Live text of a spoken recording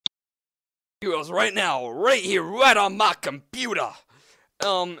Heroes right now, right here, right on my computer.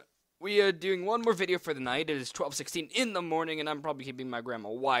 We are doing one more video for the night. It is 12:16 in the morning, and I'm probably keeping my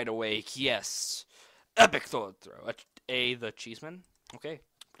grandma wide awake. Yes, epic sword throw. The cheeseman. Okay,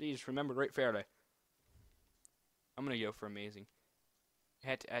 please remember Great Faraday. I'm gonna go for amazing.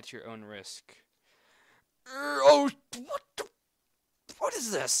 At your own risk. Oh, what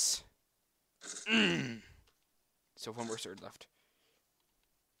is this? So one more sword left.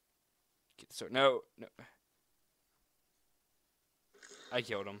 Get the sword. No. I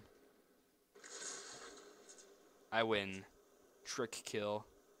killed him. I win. Trick kill.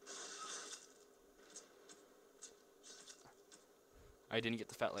 I didn't get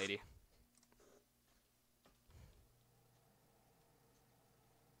the fat lady.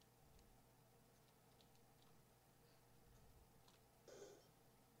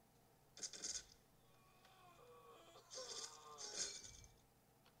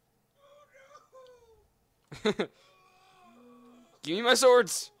 Give me my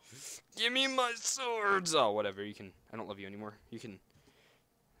swords! Give me my swords! Oh, whatever, you can... I don't love you anymore. You can...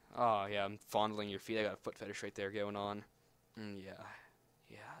 Oh, yeah, I'm fondling your feet. I got a foot fetish right there going on. Yeah.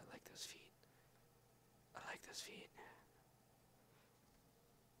 Yeah, I like those feet. I like those feet.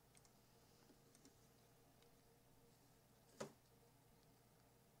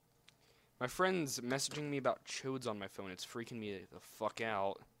 My friend's messaging me about chodes on my phone. It's freaking me the fuck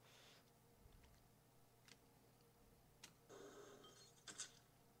out.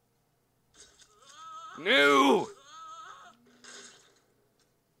 No!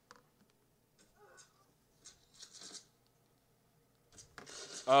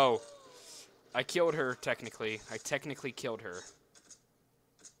 Oh. I killed her, technically. I technically killed her.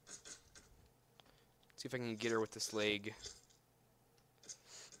 See if I can get her with this leg.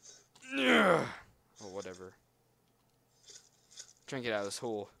 Oh, whatever. Try and get out of this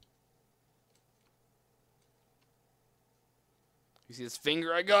hole. You see this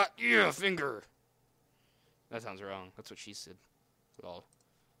finger I got? Yeah, finger! That sounds wrong. That's what she said. Well,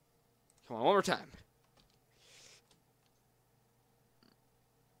 come on, one more time.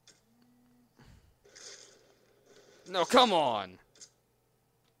 No, come on!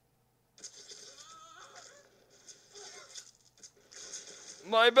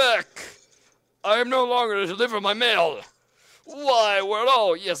 My back! I am no longer to deliver my mail! Why, well,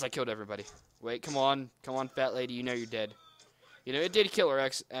 oh, yes, I killed everybody. Wait, come on, fat lady, you know you're dead. You know, it did kill her,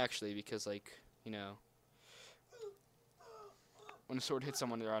 actually, because, like, you know, when a sword hits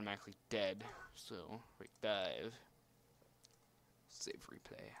someone, they're automatically dead. So, wait, dive. Save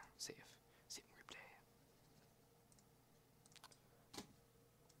replay. Save replay.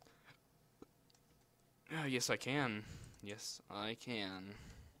 Oh, yes, I can. Yes, I can.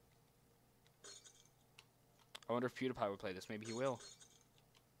 I wonder if PewDiePie would play this. Maybe he will.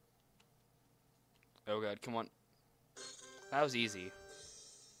 Oh, God, come on. That was easy.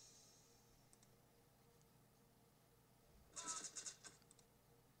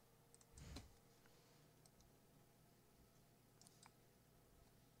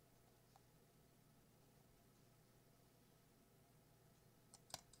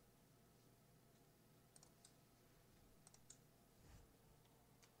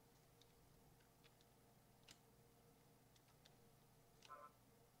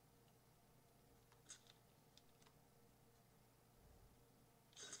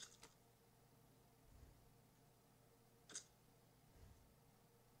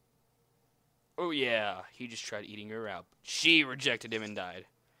 Oh, yeah. He just tried eating her out. She rejected him and died.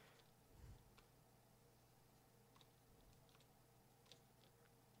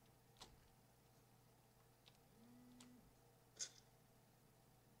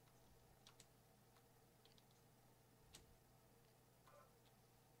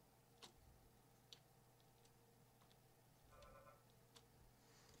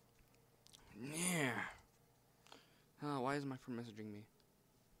 Yeah. Oh, why is my friend messaging me?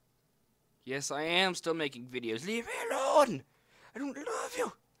 Yes, I am still making videos. Leave me alone! I don't love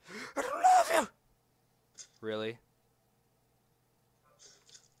you! I don't love you! Really?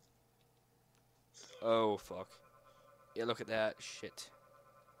 Oh, fuck. Yeah, look at that. Shit.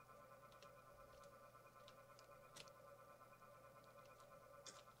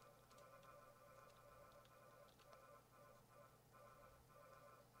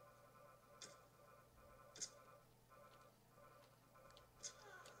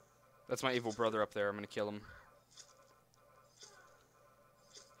 That's my evil brother up there. I'm gonna kill him.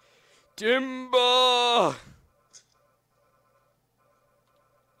 Timber!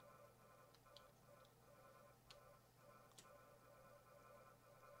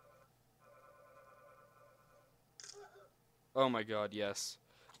 Oh my god, yes.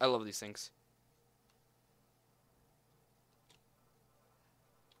 I love these things.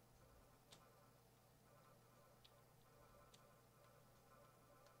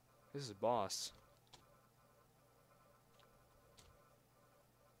 This is boss.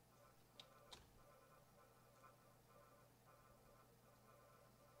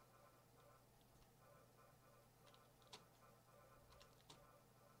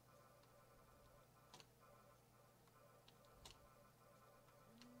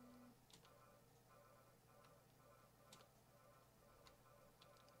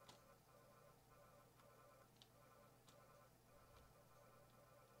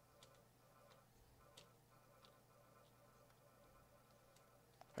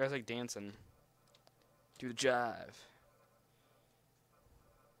 I guys like dancing. Do the jive.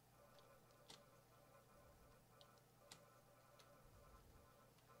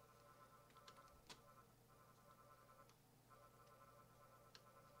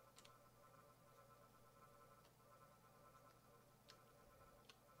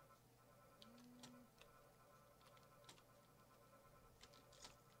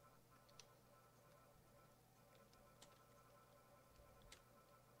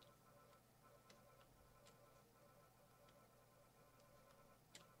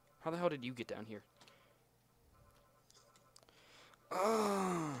 How the hell did you get down here?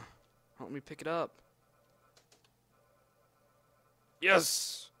 Oh, let me pick it up.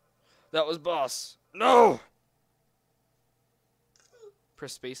 Yes! That was boss. No!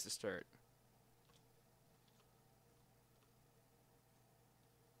 Press space to start.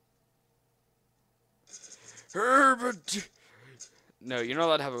 Herbert. No, you're not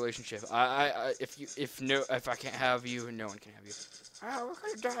allowed to have a relationship. If I can't have you, no one can have you.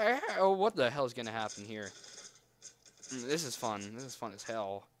 Oh, what the hell is gonna happen here? This is fun. This is fun as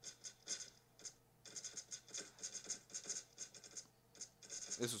hell.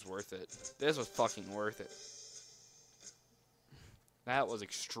 This was worth it. This was fucking worth it. That was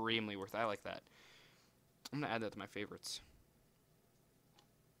extremely worth it. I like that. I'm gonna add that to my favorites.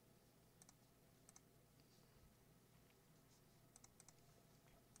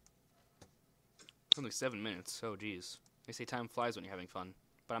 It's only 7 minutes. Oh, geez. They say time flies when you're having fun.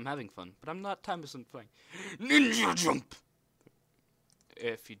 But I'm having fun. But I'm not. Time isn't flying. Ninja jump!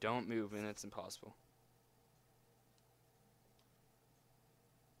 If you don't move, then it's impossible.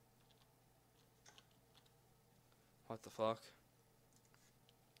 What the fuck?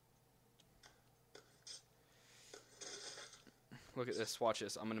 Look at this. Watch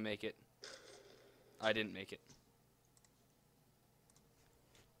this. I'm gonna make it. I didn't make it.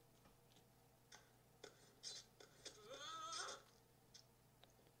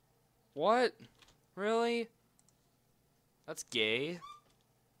 What? Really? That's gay.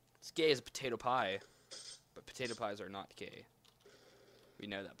 It's gay as a potato pie. But potato pies are not gay. We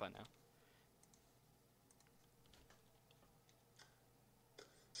know that by now.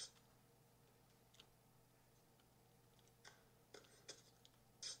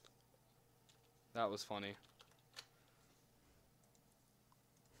 That was funny.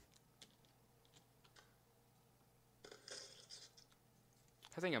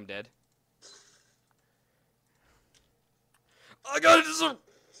 I think I'm dead. I got it!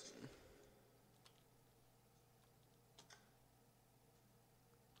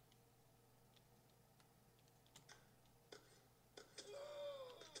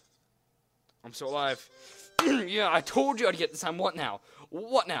 I'm still alive. Yeah, I told you I'd get this time. What now?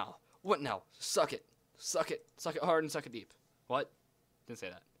 What now? What now? Suck it. Suck it. Suck it hard and suck it deep. What? Didn't say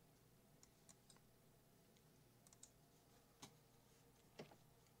that.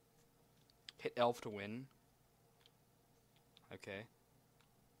 Hit elf to win. Okay.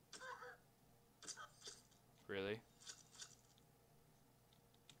 Really?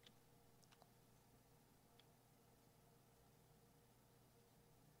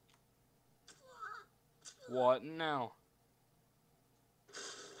 What now?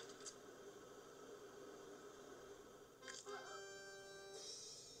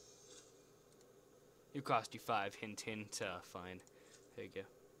 It cost you 5. Hint, hint. Fine. There you go.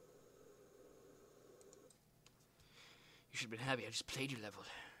 You should have been happy. I just played your level.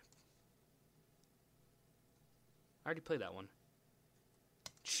 I already played that one.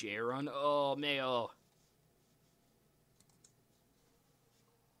 Sharon. Oh, Mayo.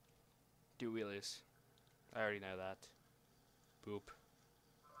 Do wheelies. I already know that. Boop.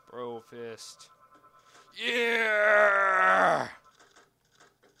 Bro fist. Yeah!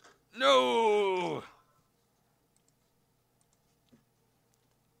 No!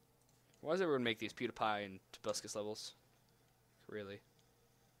 Why does everyone make these PewDiePie and Tobuscus levels? Really?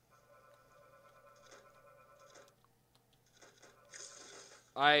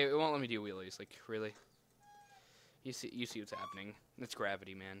 It won't let me do wheelies. Like, really? You see what's happening. It's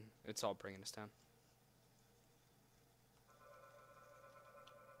gravity, man. It's all bringing us down.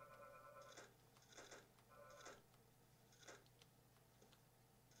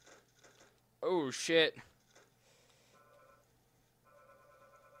 Oh, shit.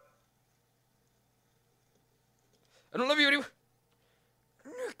 I don't love you, dude.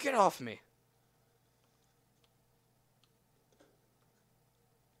 Get off me.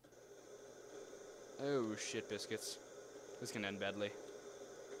 Oh, shit, biscuits. This can end badly.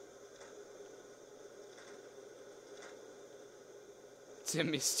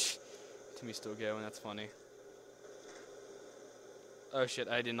 Timmy's still going. That's funny. Oh, shit.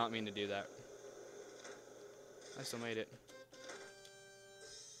 I did not mean to do that. I still made it.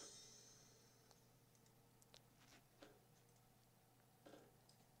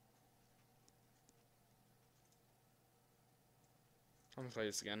 I'm gonna play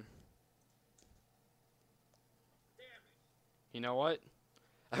this again. You know what?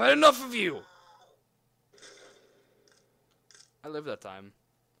 I've had enough of you! I lived that time.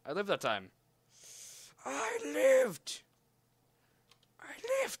 I lived that time. I lived!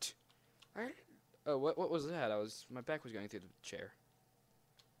 Oh, what was that? My back was going through the chair.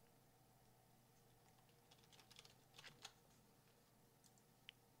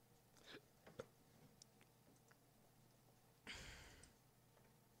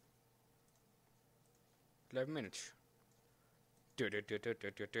 $11.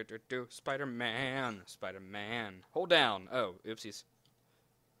 Spider-Man. Spider-Man. Hold down. Oh, oopsies.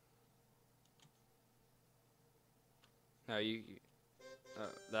 No,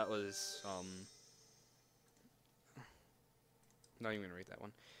 that was, not even gonna read that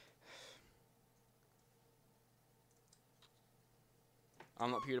one.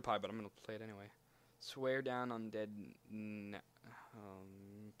 I'm not PewDiePie, but I'm gonna play it anyway. Swear down undead, 0.5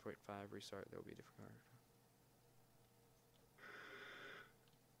 restart, there will be a different card.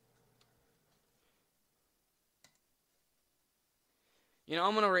 You know,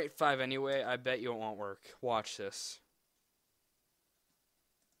 I'm gonna rate 5 anyway. I bet you it won't work. Watch this.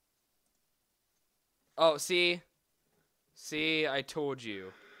 Oh, see? See, I told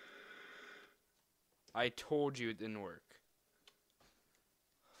you. I told you it didn't work.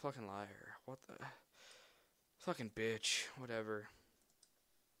 Fucking liar. What the? Fucking bitch. Whatever.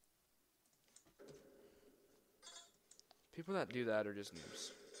 People that do that are just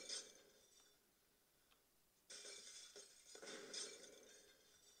noobs.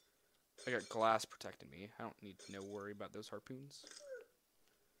 I got glass protecting me. I don't need no worry about those harpoons.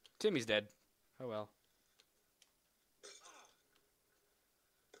 Timmy's dead. Oh well.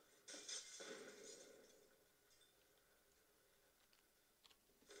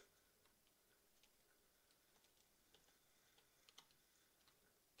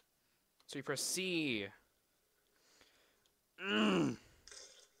 So you press C. Oh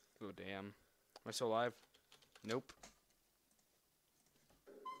damn. Am I still alive? Nope.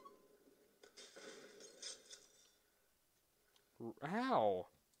 Ow!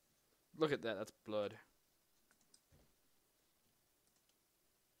 Look at that. That's blood.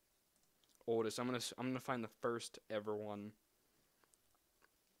 Oldest. I'm gonna find the first ever one.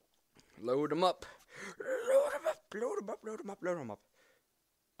 Load them up. Load them up. Load them up. Load them up. Load them up.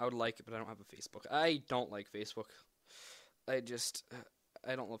 I would like it, but I don't have a Facebook. I don't like Facebook. I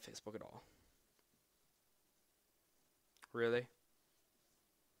don't love Facebook at all. Really?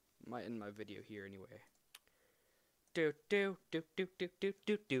 Might end my video here anyway. I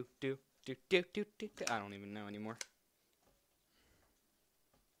don't even know anymore.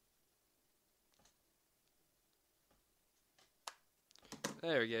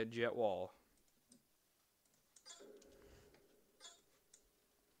 There we go, jet wall.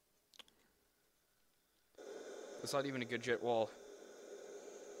 That's not even a good jet wall.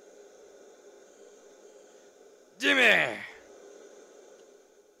 Jimmy!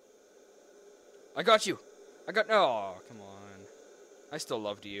 I got you! Oh, come on. I still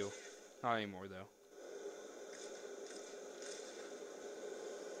loved you. Not anymore, though.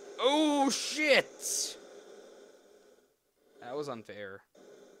 Oh, shit! That was unfair.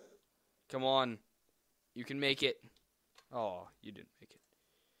 Come on. You can make it. Oh, you didn't make it.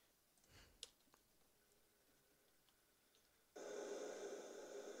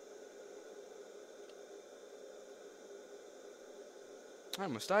 I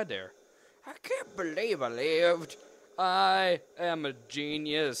almost died there. I can't believe I lived. I am a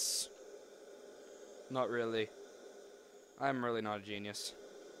genius. Not really. I'm really not a genius.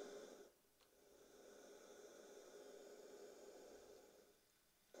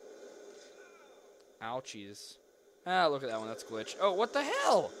 Ouchies. Ah, look at that one. That's glitch. Oh, what the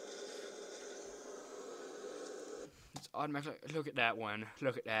hell? It's automatically. Look at that one.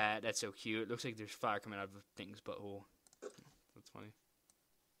 Look at that. That's so cute. Looks like there's fire coming out of the thing's butthole. That's funny.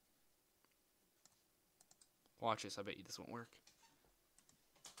 Watch this. I bet you this won't work.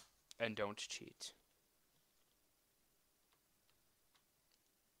 And don't cheat.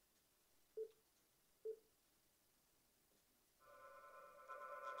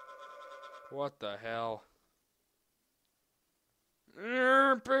 What the hell?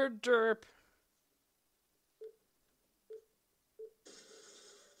 Derp.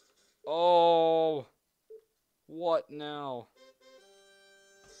 Oh. What now?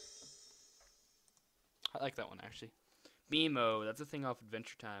 I like that one, actually. Beamo. That's a thing off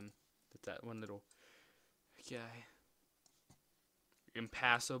Adventure Time. That's that one little guy.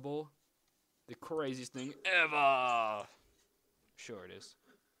 Impassable. The craziest thing ever. Sure it is.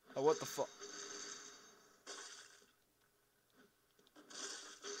 Oh, what the fuck?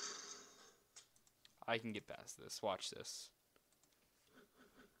 I can get past this. Watch this.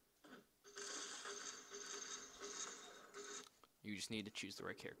 You just need to choose the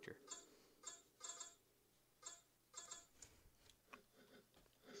right character.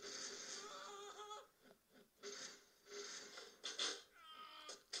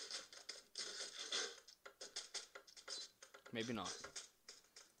 Maybe not.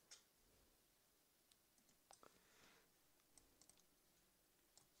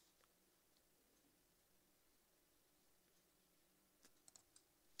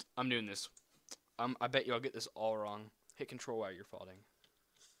 I'm doing this. I bet you I'll get this all wrong. Hit control while you're falling.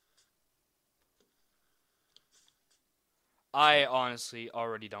 I honestly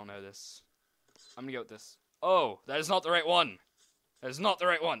already don't know this. I'm gonna go with this. Oh, that is not the right one. That is not the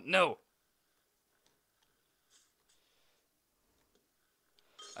right one. No.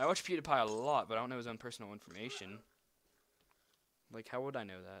 I watch PewDiePie a lot, but I don't know his own personal information. Like, how would I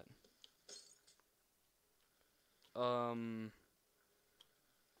know that? I'm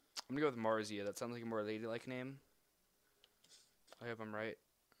gonna go with Marzia. That sounds like a more ladylike name. I hope I'm right.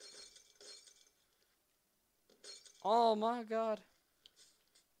 Oh my god.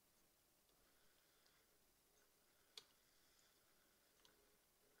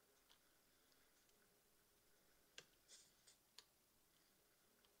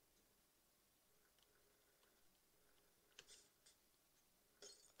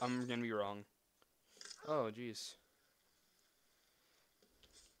 I'm gonna be wrong. Oh, jeez.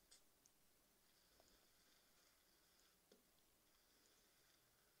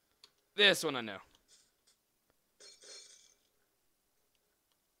 This one I know.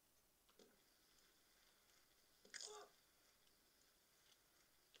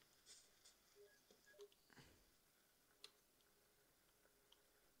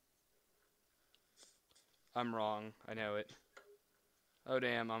 I'm wrong. I know it. Oh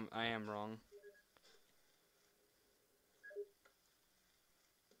damn, I am wrong.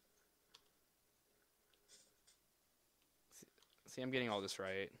 See, I'm getting all this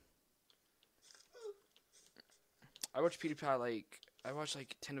right. I watch PewDiePie I watch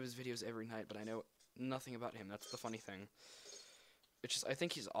like 10 of his videos every night, but I know nothing about him. That's the funny thing. It's just, I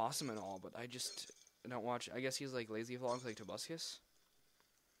think he's awesome and all, but I just don't watch. I guess he's like lazy vlogs like Tobuscus.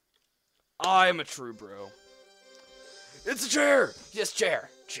 I'm a true bro. It's a chair! Yes, chair!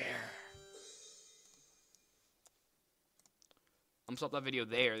 Chair. I'm gonna stop that video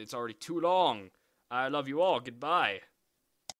there. It's already too long. I love you all. Goodbye.